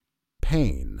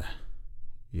pain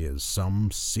is some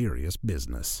serious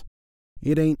business.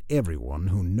 It ain't everyone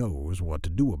who knows what to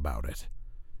do about it.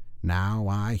 Now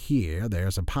I hear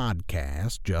there's a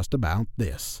podcast just about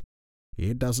this.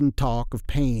 It doesn't talk of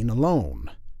pain alone,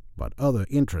 but other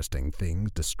interesting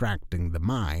things distracting the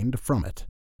mind from it.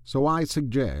 So I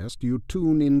suggest you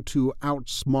tune into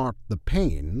Outsmart the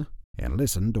Pain and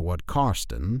listen to what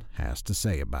Karsten has to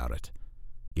say about it.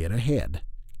 Get ahead.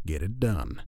 Get it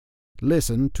done.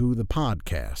 Listen to the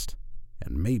podcast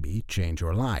and maybe change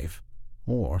your life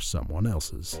or someone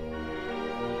else's.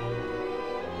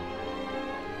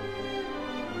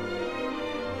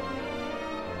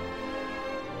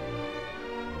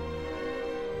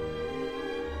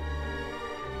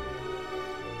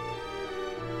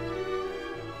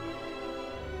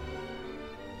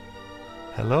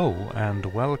 Hello and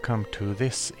welcome to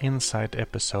this insight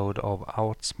episode of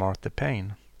Outsmart the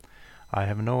Pain. I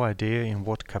have no idea in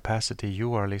what capacity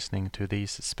you are listening to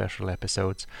these special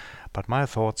episodes, but my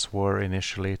thoughts were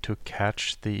initially to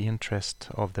catch the interest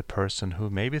of the person who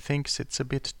maybe thinks it's a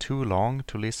bit too long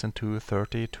to listen to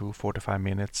 30 to 45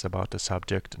 minutes about a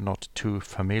subject not too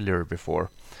familiar before.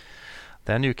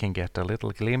 Then you can get a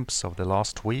little glimpse of the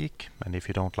last week, and if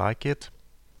you don't like it,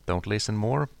 don't listen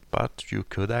more, but you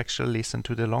could actually listen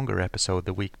to the longer episode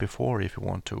the week before if you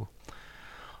want to.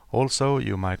 Also,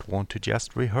 you might want to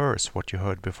just rehearse what you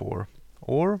heard before,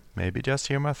 or maybe just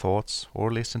hear my thoughts,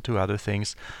 or listen to other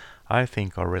things I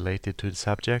think are related to the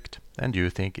subject, and you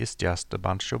think is just a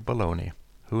bunch of baloney.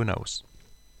 Who knows?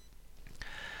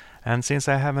 And since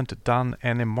I haven't done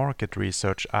any market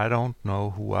research, I don't know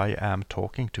who I am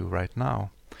talking to right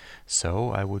now.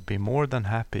 So I would be more than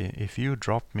happy if you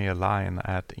dropped me a line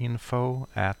at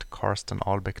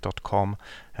info@karstenalbeck.com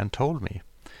and told me.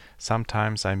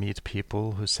 Sometimes I meet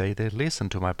people who say they listen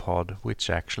to my pod,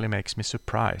 which actually makes me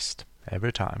surprised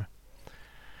every time.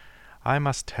 I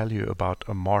must tell you about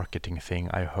a marketing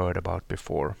thing I heard about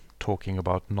before, talking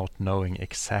about not knowing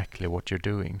exactly what you're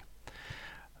doing.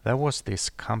 There was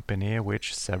this company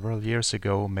which several years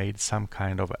ago made some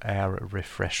kind of air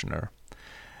refreshener.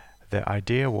 The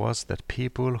idea was that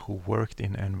people who worked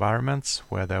in environments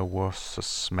where there was a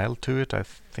smell to it, I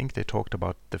think they talked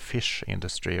about the fish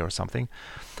industry or something,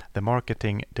 the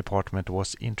marketing department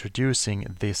was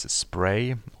introducing this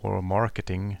spray or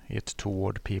marketing it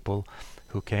toward people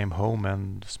who came home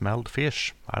and smelled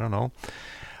fish. I don't know.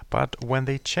 But when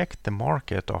they checked the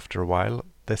market after a while,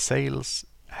 the sales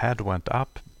had went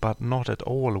up, but not at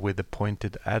all with the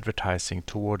pointed advertising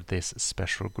toward this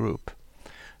special group.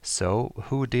 So,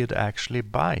 who did actually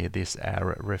buy this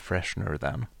air refreshener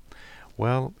then?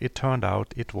 Well, it turned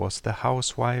out it was the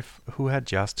housewife who had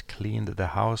just cleaned the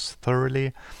house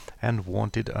thoroughly and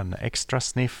wanted an extra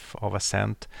sniff of a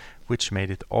scent which made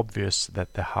it obvious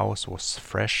that the house was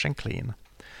fresh and clean.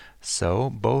 So,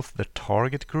 both the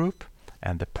target group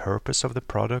and the purpose of the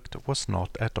product was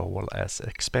not at all as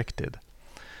expected.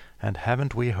 And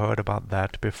haven't we heard about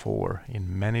that before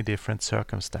in many different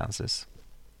circumstances?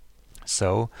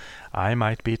 So, I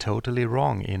might be totally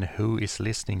wrong in who is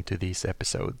listening to these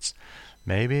episodes.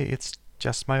 Maybe it's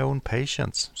just my own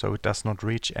patience, so it does not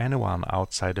reach anyone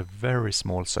outside a very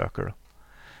small circle.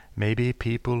 Maybe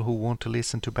people who want to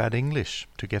listen to bad English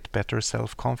to get better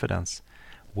self-confidence.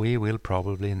 We will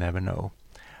probably never know.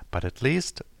 But at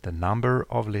least the number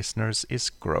of listeners is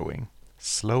growing.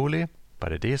 Slowly,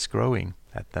 but it is growing,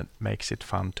 and that makes it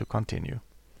fun to continue.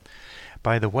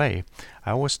 By the way,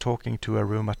 I was talking to a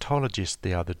rheumatologist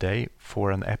the other day for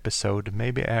an episode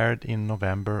maybe aired in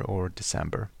November or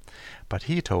December. But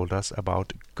he told us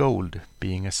about gold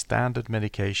being a standard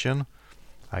medication,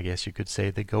 I guess you could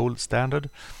say the gold standard,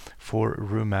 for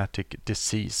rheumatic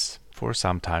disease for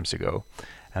some times ago.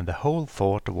 And the whole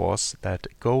thought was that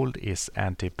gold is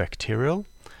antibacterial,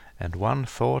 and one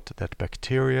thought that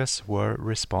bacteria were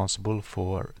responsible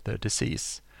for the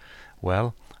disease.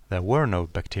 Well, there were no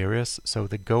bacteria, so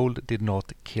the gold did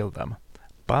not kill them.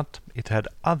 But it had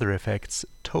other effects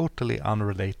totally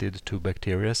unrelated to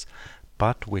bacteria,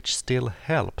 but which still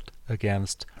helped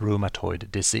against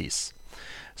rheumatoid disease.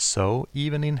 So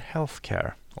even in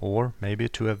healthcare, or maybe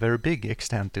to a very big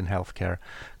extent in healthcare,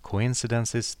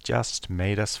 coincidences just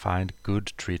made us find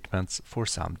good treatments for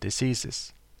some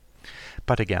diseases.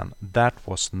 But again, that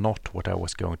was not what I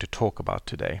was going to talk about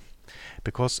today.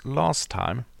 Because last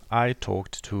time I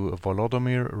talked to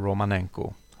Volodymyr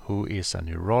Romanenko, who is a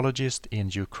neurologist in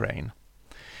Ukraine.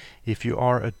 If you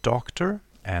are a doctor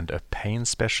and a pain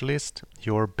specialist,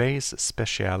 your base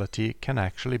specialty can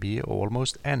actually be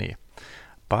almost any.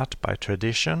 But by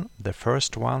tradition, the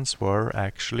first ones were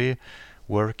actually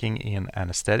working in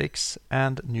anesthetics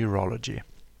and neurology.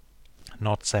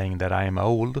 Not saying that I am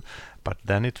old, but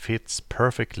then it fits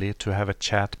perfectly to have a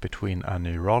chat between a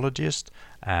neurologist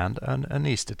and an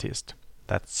anesthetist.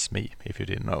 That's me, if you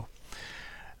didn't know.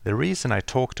 The reason I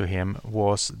talked to him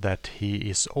was that he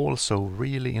is also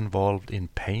really involved in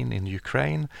pain in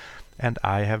Ukraine, and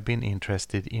I have been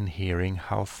interested in hearing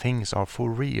how things are for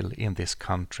real in this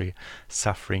country,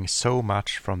 suffering so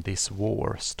much from this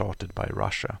war started by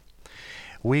Russia.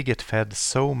 We get fed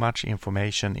so much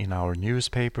information in our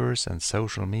newspapers and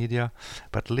social media,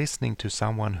 but listening to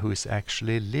someone who is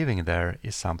actually living there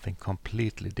is something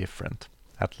completely different.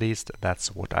 At least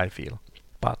that's what I feel.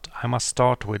 But I must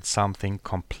start with something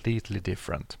completely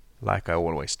different, like I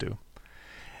always do.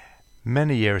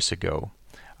 Many years ago,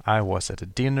 I was at a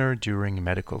dinner during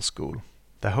medical school.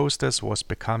 The hostess was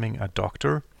becoming a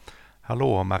doctor.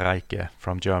 Hello, Mareike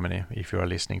from Germany, if you are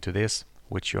listening to this,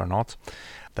 which you are not.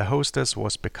 The hostess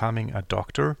was becoming a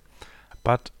doctor,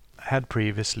 but had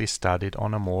previously studied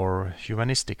on a more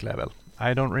humanistic level.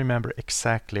 I don't remember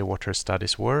exactly what her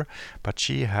studies were, but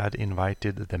she had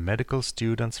invited the medical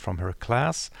students from her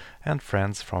class and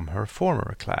friends from her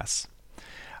former class.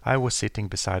 I was sitting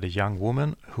beside a young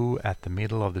woman who, at the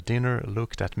middle of the dinner,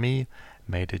 looked at me,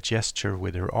 made a gesture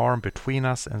with her arm between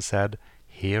us and said,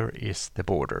 "Here is the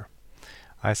border."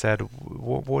 I said,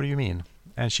 "What do you mean?"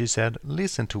 And she said,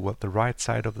 "Listen to what the right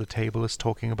side of the table is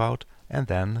talking about, and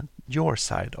then your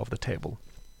side of the table."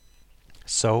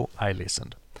 So I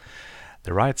listened.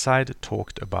 The right side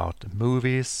talked about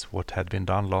movies, what had been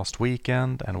done last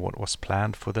weekend, and what was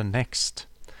planned for the next.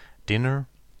 Dinner,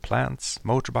 plants,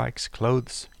 motorbikes,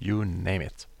 clothes, you name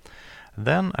it.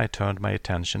 Then I turned my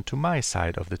attention to my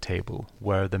side of the table,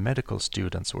 where the medical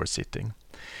students were sitting.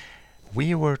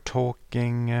 We were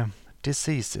talking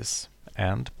diseases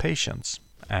and patients,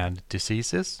 and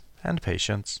diseases and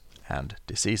patients and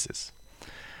diseases.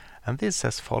 And this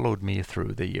has followed me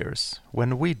through the years.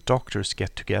 When we doctors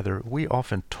get together, we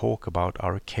often talk about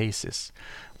our cases.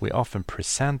 We often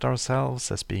present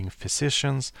ourselves as being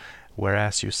physicians,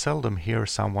 whereas you seldom hear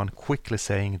someone quickly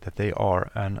saying that they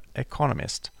are an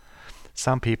economist.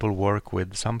 Some people work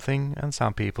with something, and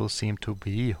some people seem to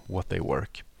be what they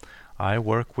work. I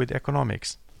work with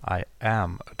economics. I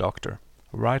am a doctor.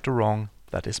 Right or wrong,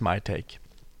 that is my take.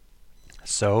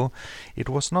 So, it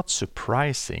was not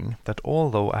surprising that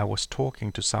although I was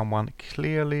talking to someone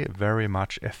clearly very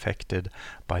much affected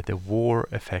by the war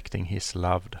affecting his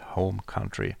loved home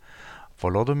country,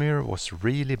 Volodymyr was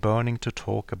really burning to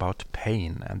talk about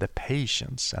pain and the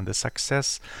patients and the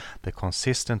success the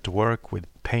consistent work with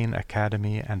Pain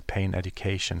Academy and pain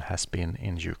education has been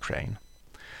in Ukraine.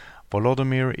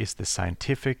 Volodymyr is the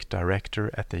scientific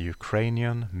director at the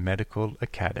Ukrainian Medical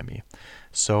Academy,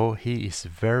 so he is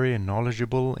very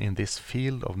knowledgeable in this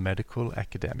field of medical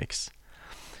academics.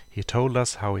 He told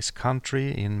us how his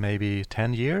country in maybe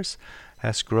 10 years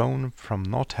has grown from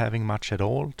not having much at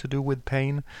all to do with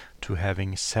pain to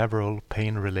having several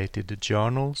pain-related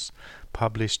journals,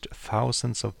 published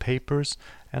thousands of papers,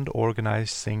 and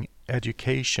organizing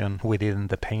education within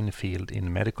the pain field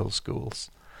in medical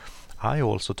schools. I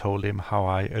also told him how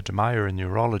I admire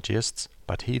neurologists,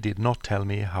 but he did not tell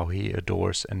me how he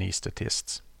adores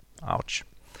anesthetists. Ouch.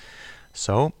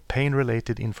 So,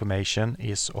 pain-related information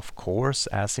is of course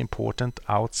as important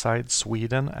outside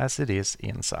Sweden as it is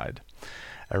inside.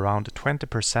 Around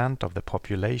 20% of the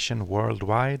population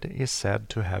worldwide is said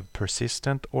to have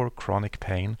persistent or chronic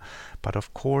pain, but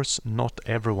of course not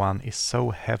everyone is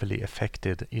so heavily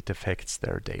affected it affects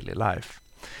their daily life.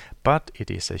 But it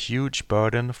is a huge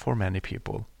burden for many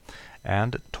people.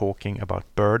 And talking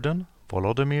about burden,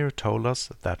 Volodymyr told us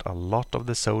that a lot of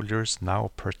the soldiers now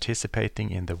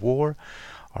participating in the war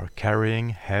are carrying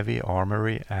heavy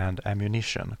armory and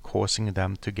ammunition, causing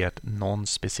them to get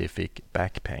non-specific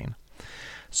back pain.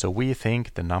 So we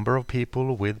think the number of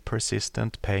people with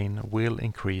persistent pain will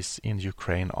increase in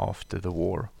Ukraine after the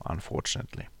war,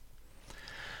 unfortunately.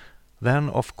 Then,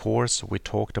 of course, we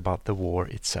talked about the war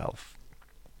itself,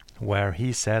 where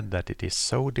he said that it is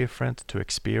so different to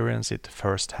experience it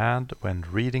firsthand when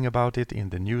reading about it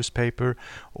in the newspaper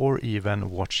or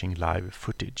even watching live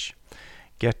footage.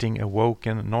 Getting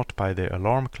awoken not by the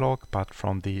alarm clock but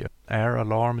from the air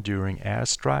alarm during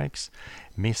airstrikes,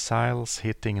 missiles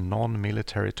hitting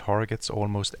non-military targets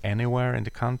almost anywhere in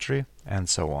the country, and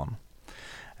so on.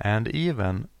 And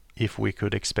even if we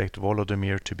could expect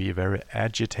Volodymyr to be very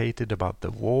agitated about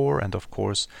the war and of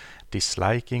course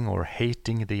disliking or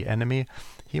hating the enemy,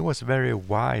 he was very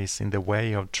wise in the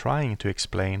way of trying to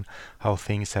explain how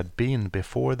things had been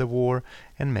before the war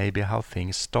and maybe how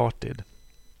things started.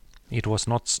 It was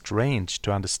not strange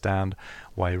to understand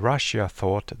why Russia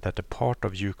thought that a part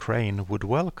of Ukraine would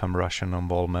welcome Russian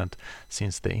involvement,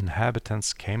 since the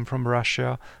inhabitants came from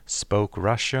Russia, spoke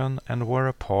Russian, and were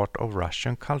a part of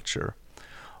Russian culture.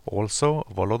 Also,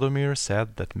 Volodymyr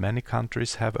said that many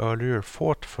countries have earlier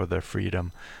fought for their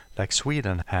freedom, like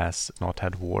Sweden has not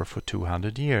had war for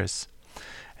 200 years.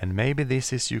 And maybe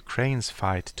this is Ukraine's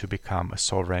fight to become a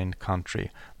sovereign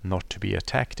country, not to be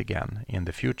attacked again in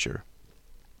the future.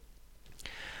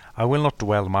 I will not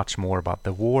dwell much more about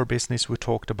the war business we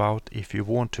talked about. If you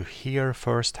want to hear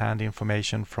first-hand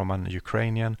information from an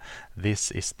Ukrainian,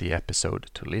 this is the episode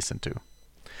to listen to.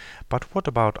 But what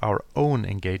about our own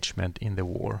engagement in the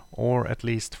war, or at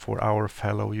least for our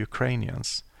fellow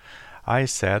Ukrainians? I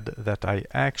said that I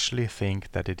actually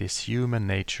think that it is human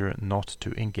nature not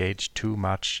to engage too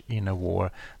much in a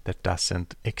war that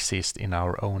doesn't exist in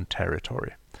our own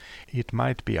territory. It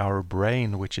might be our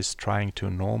brain which is trying to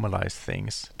normalize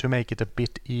things, to make it a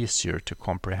bit easier to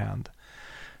comprehend.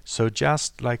 So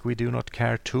just like we do not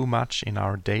care too much in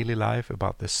our daily life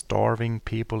about the starving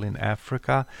people in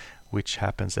Africa, which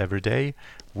happens every day,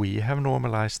 we have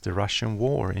normalized the Russian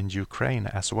war in Ukraine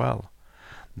as well.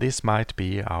 This might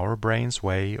be our brain's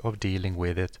way of dealing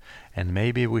with it, and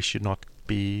maybe we should not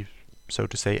be, so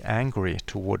to say, angry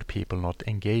toward people not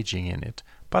engaging in it,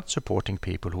 but supporting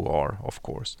people who are, of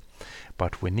course.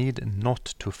 But we need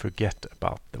not to forget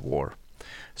about the war.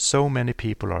 So many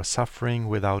people are suffering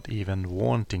without even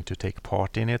wanting to take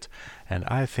part in it, and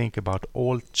I think about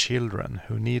all children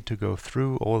who need to go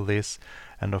through all this,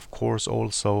 and of course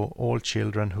also all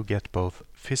children who get both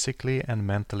physically and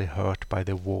mentally hurt by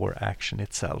the war action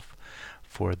itself.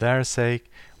 For their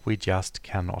sake, we just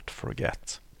cannot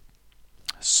forget.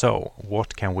 So,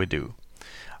 what can we do?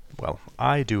 Well,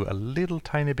 I do a little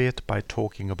tiny bit by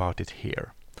talking about it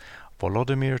here.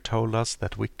 Volodymyr told us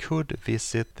that we could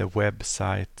visit the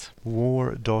website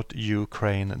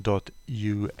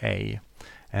war.ukraine.ua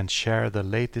and share the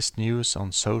latest news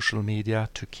on social media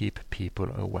to keep people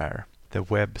aware. The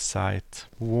website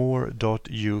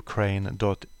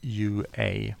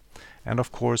war.ukraine.ua. And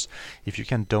of course, if you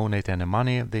can donate any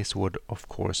money, this would of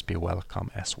course be welcome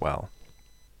as well.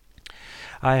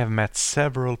 I have met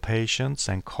several patients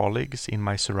and colleagues in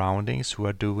my surroundings who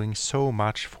are doing so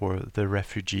much for the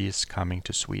refugees coming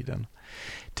to Sweden,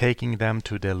 taking them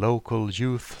to the local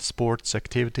youth sports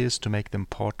activities to make them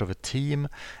part of a team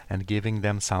and giving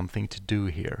them something to do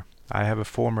here. I have a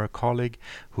former colleague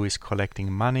who is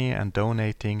collecting money and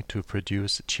donating to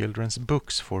produce children's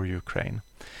books for Ukraine.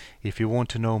 If you want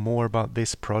to know more about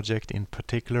this project in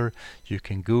particular, you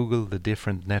can Google the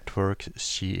different networks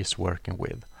she is working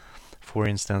with. For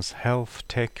instance, Health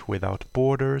Tech Without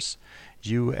Borders,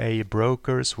 UA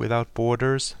Brokers Without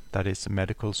Borders, that is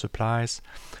medical supplies,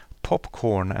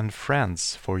 Popcorn and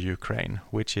Friends for Ukraine,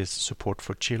 which is support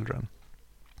for children.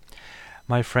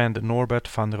 My friend Norbert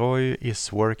van Rooij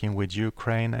is working with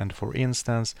Ukraine and, for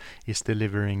instance, is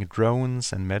delivering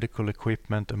drones and medical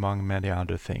equipment among many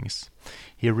other things.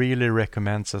 He really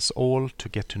recommends us all to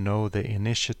get to know the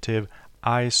initiative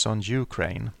Eyes on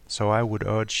Ukraine, so I would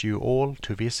urge you all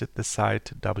to visit the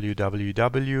site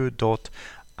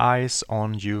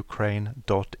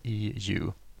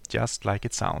www.eyesonyukraine.eu, just like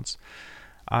it sounds,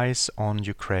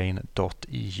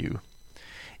 eyesonyukraine.eu.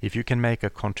 If you can make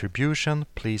a contribution,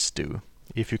 please do.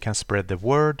 If you can spread the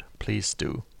word, please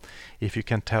do. If you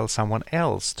can tell someone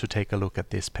else to take a look at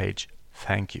this page,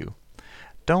 thank you.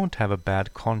 Don't have a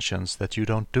bad conscience that you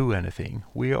don't do anything.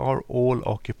 We are all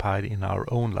occupied in our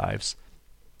own lives.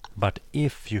 But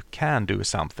if you can do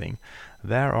something,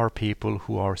 there are people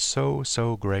who are so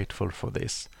grateful for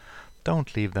this.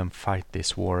 Don't leave them fight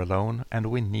this war alone, and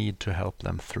we need to help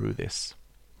them through this.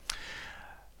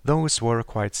 Those were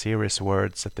quite serious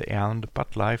words at the end,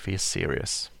 but life is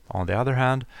serious. On the other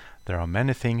hand, there are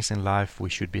many things in life we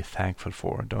should be thankful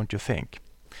for, don't you think?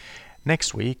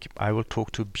 Next week I will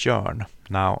talk to Björn.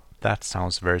 Now, that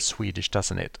sounds very Swedish,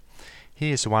 doesn't it?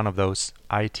 He is one of those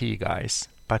IT guys,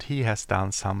 but he has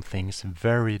done some things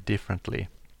very differently.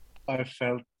 I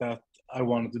felt that I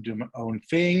wanted to do my own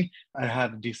thing. I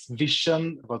had this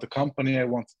vision about the company I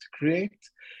wanted to create.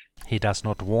 He does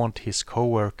not want his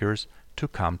co-workers to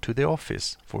come to the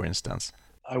office, for instance.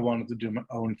 I wanted to do my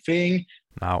own thing.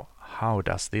 Now, how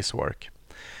does this work?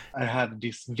 I had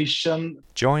this vision.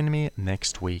 Join me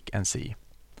next week and see.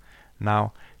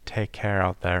 Now, take care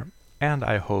out there, and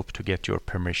I hope to get your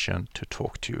permission to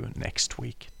talk to you next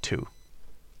week too.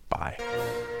 Bye.